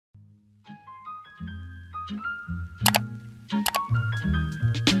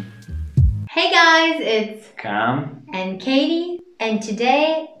Hey guys, it's Cam and Kadie, and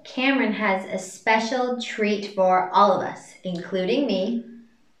today Cameron has a special treat for all of us, including me.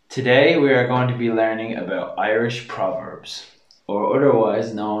 Today we are going to be learning about Irish Proverbs, or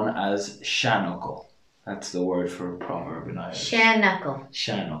otherwise known as Seanfhocail. That's the word for proverb in Irish.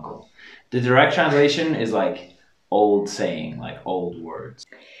 Seanfhocail. The direct translation is like old saying, like old words.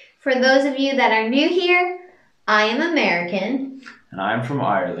 For those of you that are new here, I am American. And I'm from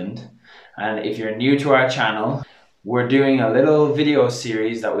Ireland. And if you're new to our channel, we're doing a little video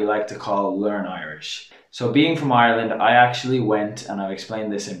series that we like to call Learn Irish. So being from Ireland, I actually went, and I've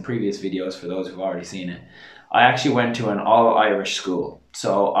explained this in previous videos for those who've already seen it, I actually went to an all-Irish school.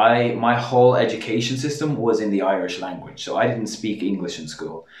 So my whole education system was in the Irish language. So I didn't speak English in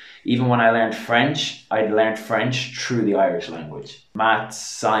school. Even when I learned French, I learned French through the Irish language. Maths,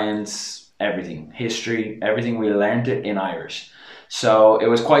 science, everything, history, everything, we learned it in Irish. So it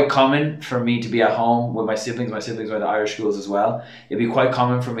was quite common for me to be at home with my siblings. My siblings went to Irish schools as well. It'd be quite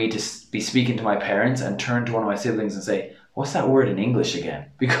common for me to be speaking to my parents and turn to one of my siblings and say, what's that word in English again?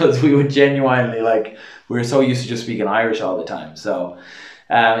 Because we would genuinely, we were so used to just speaking Irish all the time. So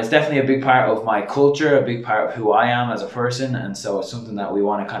it's definitely a big part of my culture, a big part of who I am as a person. And so it's something that we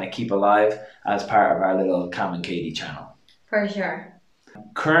want to kind of keep alive as part of our little Cam and Kadie channel. For sure.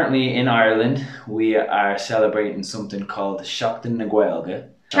 Currently in Ireland, we are celebrating something called Seachtain na Gaeilge.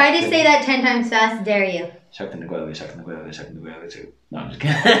 Try to say that 10 times fast, dare you. Seachtain na Gaeilge, Seachtain na Gaeilge, Seachtain na Gaeilge too. No, I'm just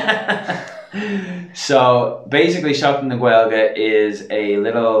kidding. So basically Seachtain na Gaeilge is a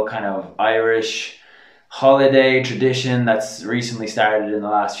little kind of Irish holiday tradition that's recently started in the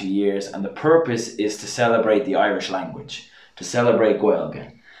last few years, and the purpose is to celebrate the Irish language, to celebrate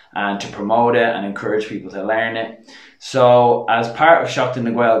Gaeilge, and to promote it and encourage people to learn it. So as part of Seachtain na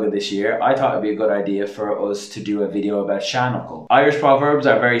Gaeilge this year, I thought it'd be a good idea for us to do a video about Seanfhocail. Irish proverbs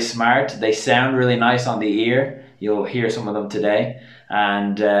are very smart. They sound really nice on the ear. You'll hear some of them today.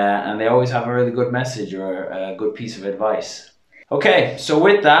 And they always have a really good message or a good piece of advice. Okay, so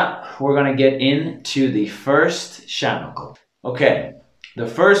with that, we're going to get into the first Seanfhocail. Okay, the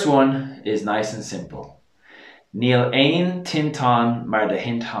first one is nice and simple. Níl tinteán mar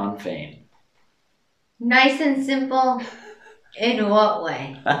thinteán féin. Nice and simple. In what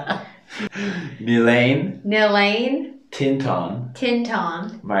way? Níl tinteán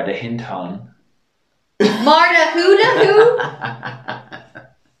mar thinteán. Marta who?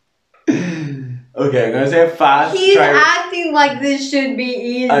 Okay, I'm going to say it fast. He's acting like this should be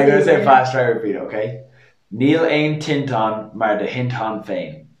easy. I'm going to say it fast, try to repeat, okay? Níl tinteán mar thinteán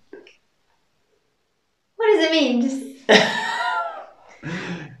féin. What does it mean? Just...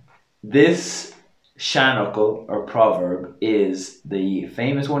 This Seanfhocail, or proverb, is the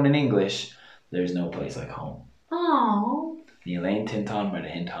famous one in English, there's no place like home. Aww. Níl tinteán mar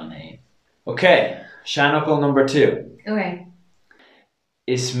thinteán féin. Okay, Seanfhocail number 2. Okay.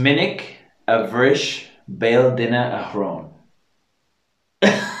 Is minic bhris, béal, duine, shrón.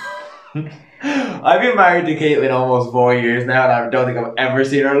 I've been married to Caitlin almost 4 years now, and I don't think I've ever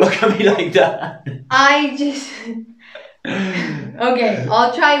seen her look at me like that. Okay,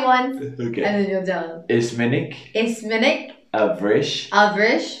 I'll try once, okay. And then you'll tell him. Is minic bhris,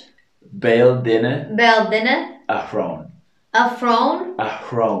 béal, duine, shrón.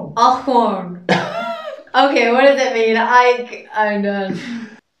 Okay, what does it mean? I'm done.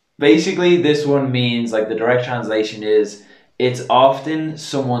 Basically, this one means, like, the direct translation is, it's often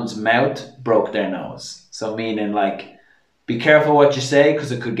someone's mouth broke their nose. So meaning, like, be careful what you say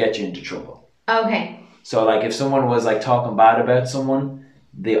because it could get you into trouble. Okay. So, like, if someone was, like, talking bad about someone,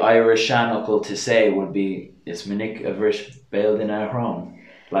 the Irish Seanfhocail to say would be, it's minic bhris, béal, duine, shrón.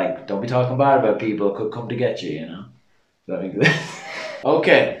 Like, don't be talking bad about people, it could come to get you, you know? Does that make sense?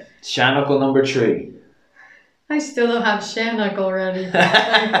 Okay, Seanfhocail number 3. I still don't have Seanfhocail ready.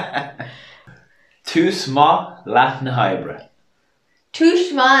 Tú smá leath na hoibre. Tú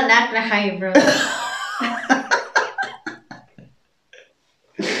smá leath na hoibre.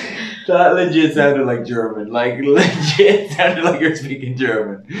 That legit sounded like German. Like, legit sounded like you're speaking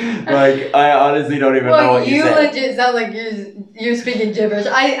German. Like, I honestly don't even know what you said. You legit sound like you're speaking gibberish.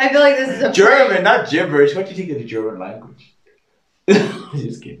 I feel like this is a German, not gibberish. What do you think of the German language?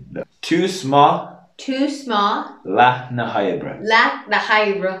 Just kidding. No. Tú smá leath na hoibre.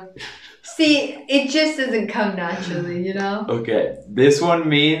 See, it just doesn't come naturally, you know? Okay, this one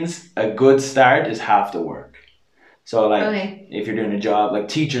means a good start is half the work. So, like, okay. If you're doing a job, like,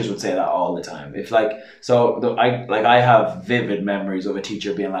 teachers would say that all the time. If, like, so I have vivid memories of a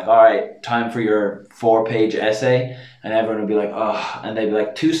teacher being like, all right, time for your 4-page essay, and everyone would be like, oh, and they'd be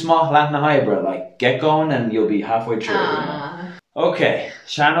like, tú smá leath na hoibre, like, get going and you'll be halfway through. You know? Okay,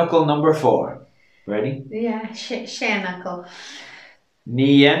 Seanfhocail number 4. Ready? Yeah, Seanfhocail.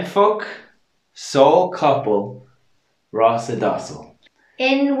 Dhéanfadh, saol, capall, rása.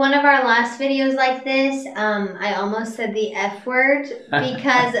 In one of our last videos like this, I almost said the F word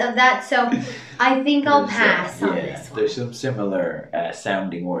because of that, so I think I'll pass on this one. There's some similar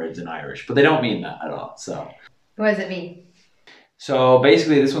sounding words in Irish, but they don't mean that at all. So, what does it mean? So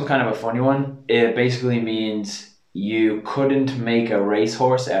basically, this one's kind of a funny one. It basically means you couldn't make a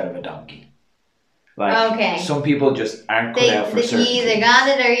racehorse out of a donkey. Like, okay. Some people just aren't cut out for certain You either got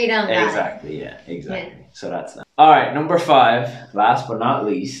it or you don't got it. Exactly, yeah, exactly. Yeah. So that's that. Alright, number 5, last but not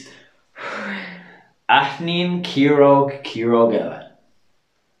least. Aithníonn, cíaróg, eile.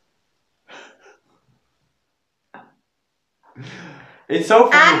 It's so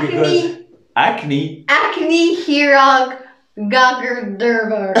funny because... Acne, cíaróg, gagur,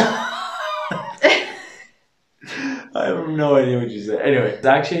 durbar. I have no idea what you said. Anyway, it's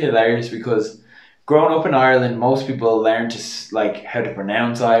actually hilarious because growing up in Ireland, most people learn to like how to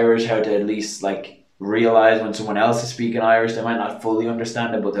pronounce Irish, how to at least like realize when someone else is speaking Irish. They might not fully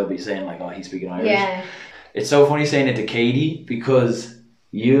understand it, but they'll be saying like, "Oh, he's speaking Irish." Yeah. It's so funny saying it to Kadie because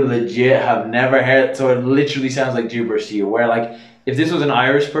you legit have never heard. So it literally sounds like gibberish to you. Where like if this was an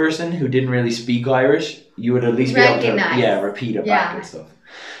Irish person who didn't really speak Irish, you would at least be able to repeat it back and stuff.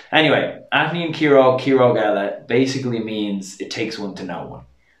 Anyway, Aithníonn, cíaróg, eile basically means it takes one to know one.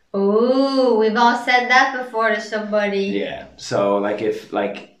 Ooh, we've all said that before to somebody. Yeah. So like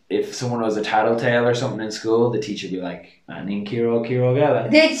if someone was a tattletale or something in school, the teacher would be like, Aithníonn, cíaróg, eile.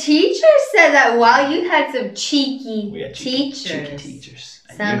 The teacher said that. Wow, you had some cheeky teachers. Cheeky teachers.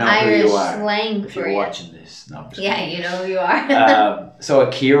 Some Irish slang if you're watching this. No, yeah, you know who you are. So a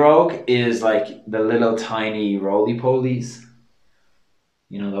cíaróg is like the little tiny roly-polies.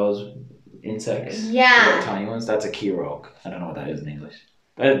 You know those insects? Yeah. The little tiny ones? That's a cíaróg. I don't know what that is in English.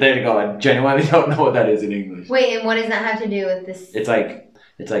 There you go. I genuinely don't know what that is in English. Wait, and what does that have to do with this? It's like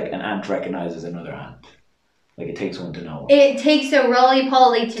an ant recognizes another ant. Like it takes one to know one. It takes a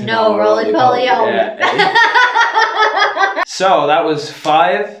roly-poly to know roly-poly. Yeah. So that was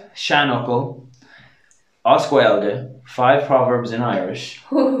 5 Seanfhocail, os Gaeilge, 5 proverbs in Irish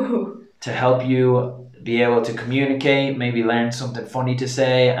to help you be able to communicate, maybe learn something funny to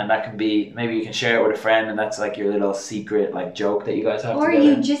say, and that can be, maybe you can share it with a friend and that's like your little secret like joke that you guys have together. Or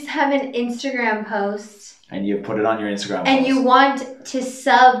you just have an Instagram post. And you put it on your Instagram and post. You want to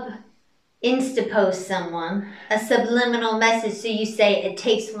Insta post someone, a subliminal message, so you say it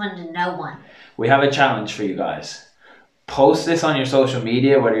takes one to know one. We have a challenge for you guys. Post this on your social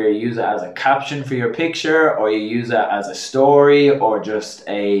media, whether you use it as a caption for your picture or you use it as a story or just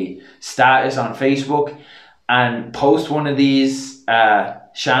a status on Facebook, and post one of these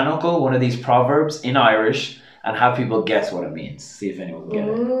Seanfhocail, one of these proverbs in Irish, and have people guess what it means. See if anyone can get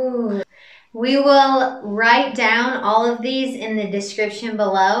it. We will write down all of these in the description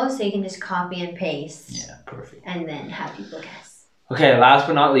below so you can just copy and paste. Yeah, perfect. And then have people guess. Okay, last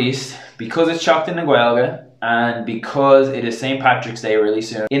but not least, because it's Seachtain na Gaeilge, and because it is St. Patrick's Day really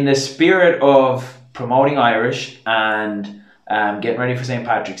soon, in the spirit of promoting Irish and getting ready for St.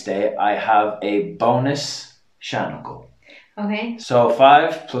 Patrick's Day, I have a bonus Seanfhocail. Okay. So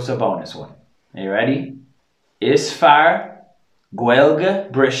 5 plus a bonus one. Are you ready? Is fearr,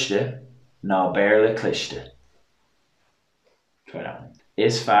 Gaeilge, briste, ná Béarla, cliste. Try that one.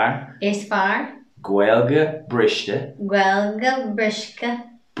 Is fearr, Gaeilge, briste,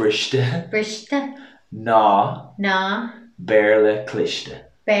 briste, ná Béarla, cliste.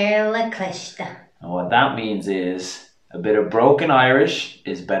 And what that means is a bit of broken Irish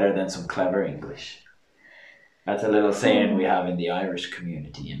is better than some clever English. That's a little saying we have in the Irish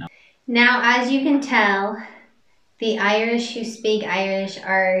community, you know. Now, as you can tell, the Irish who speak Irish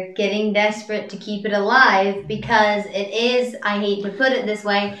are getting desperate to keep it alive because it is, I hate to put it this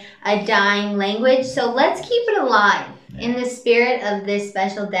way, a dying language. So let's keep it alive in the spirit of this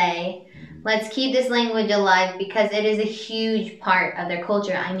special day. Let's keep this language alive because it is a huge part of their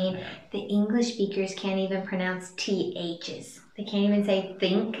culture. I mean, the English speakers can't even pronounce THs. They can't even say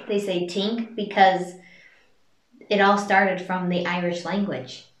think. They say tink because it all started from the Irish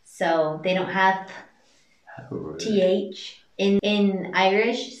language. So they don't have TH in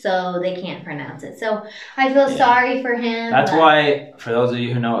Irish, so they can't pronounce it. So I feel sorry for him. That's why, for those of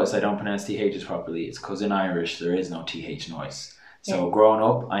you who notice I don't pronounce THs properly, it's because in Irish there is no TH noise. So growing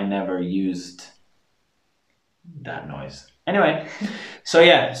up, I never used that noise. Anyway, so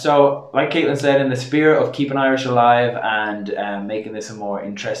yeah, so like Caitlin said, in the spirit of keeping Irish alive and making this a more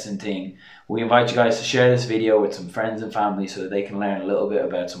interesting thing, we invite you guys to share this video with some friends and family so that they can learn a little bit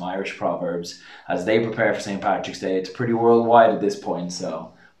about some Irish proverbs as they prepare for St. Patrick's Day. It's pretty worldwide at this point,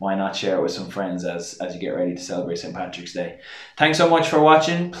 so why not share it with some friends as you get ready to celebrate St. Patrick's Day. Thanks so much for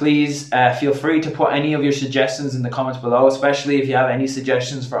watching. Please feel free to put any of your suggestions in the comments below, especially if you have any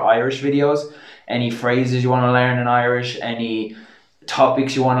suggestions for Irish videos, any phrases you want to learn in Irish, any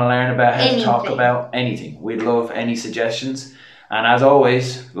topics you want to learn about, how to talk about, anything. We'd love any suggestions. And as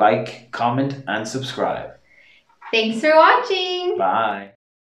always, like, comment, and subscribe. Thanks for watching. Bye.